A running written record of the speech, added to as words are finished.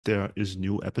There is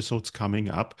new episodes coming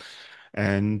up.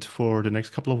 And for the next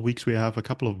couple of weeks, we have a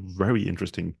couple of very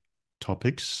interesting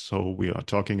topics. So we are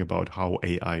talking about how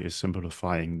AI is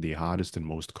simplifying the hardest and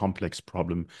most complex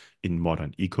problem in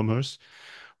modern e-commerce.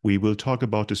 We will talk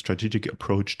about the strategic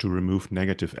approach to remove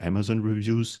negative Amazon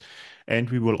reviews. And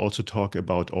we will also talk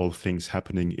about all things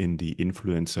happening in the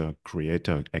influencer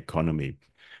creator economy.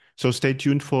 So stay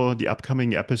tuned for the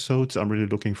upcoming episodes. I'm really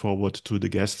looking forward to the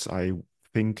guests. I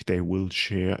think they will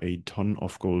share a ton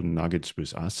of golden nuggets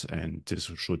with us, and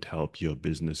this should help your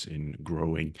business in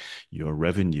growing your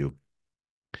revenue.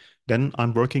 Then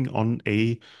I'm working on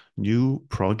a new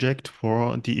project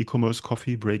for the e-commerce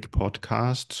coffee break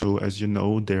podcast. So as you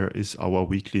know, there is our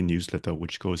weekly newsletter,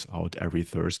 which goes out every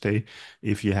Thursday.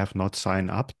 If you have not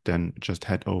signed up, then just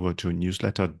head over to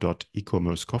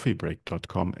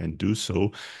newsletter.ecommercecoffeebreak.com and do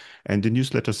so. And the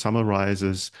newsletter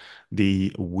summarizes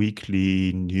the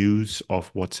weekly news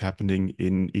of what's happening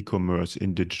in e-commerce,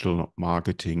 in digital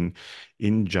marketing,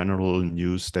 in general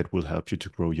news that will help you to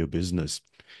grow your business.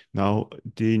 Now,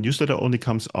 the newsletter only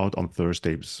comes out on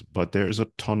Thursdays, but there is a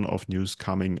ton of news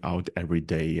coming out every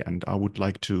day. And I would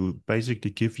like to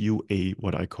basically give you a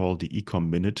what I call the eCom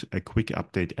minute, a quick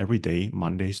update every day,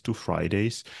 Mondays to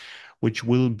Fridays, which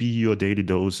will be your daily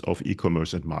dose of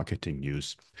e-commerce and marketing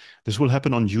news. This will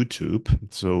happen on YouTube.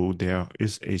 So there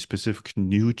is a specific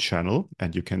new channel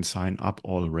and you can sign up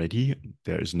already.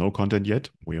 There is no content yet.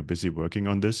 We are busy working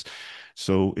on this.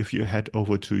 So if you head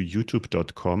over to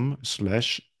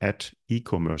youtube.com/at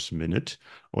e-commerce minute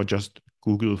or just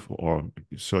Google or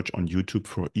search on YouTube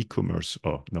for e-commerce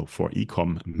or no, for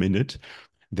ecom minute,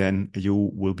 then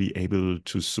you will be able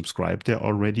to subscribe there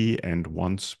already. And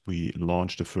once we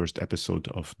launch the first episode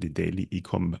of the Daily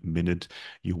Ecom Minute,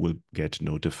 you will get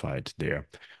notified there.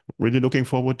 Really looking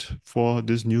forward for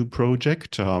this new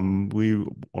project. We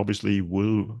obviously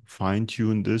will fine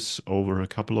tune this over a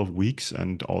couple of weeks.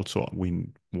 And also we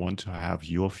want to have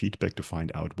your feedback to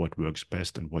find out what works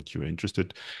best and what you're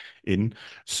interested in.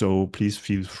 So please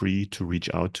feel free to reach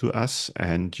out to us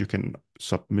and you can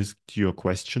submit your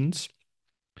questions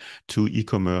to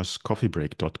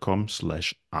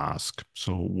ecommercecoffeebreak.com/ask.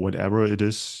 So whatever it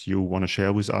is you want to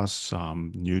share with us,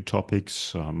 new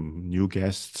topics, new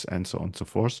guests, and so on and so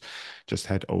forth, just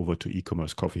head over to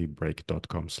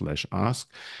ecommercecoffeebreak.com/ask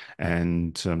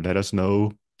and let us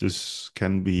know. This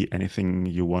can be anything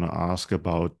you want to ask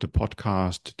about the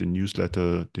podcast, the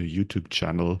newsletter, the YouTube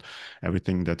channel,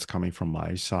 everything that's coming from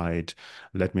my side.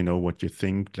 Let me know what you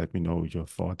think. Let me know your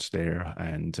thoughts there.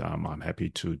 And I'm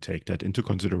happy to take that into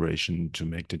consideration to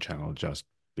make the channel just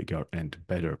bigger and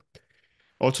better.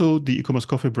 Also, the e-commerce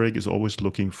coffee break is always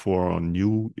looking for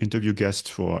new interview guests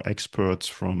for experts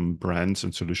from brands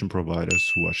and solution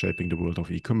providers who are shaping the world of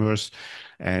e-commerce.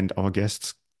 And our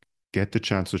guests get the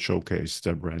chance to showcase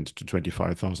their brand to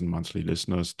 25,000 monthly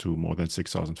listeners, to more than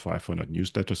 6,500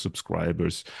 newsletter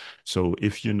subscribers. So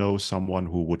if you know someone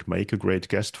who would make a great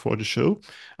guest for the show,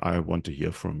 I want to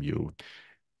hear from you.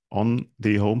 On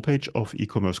the homepage of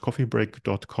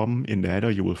ecommercecoffeebreak.com, in the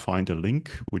header, you will find a link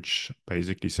which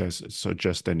basically says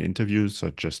suggest an interview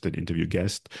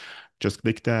guest. Just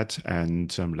click that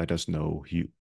and let us know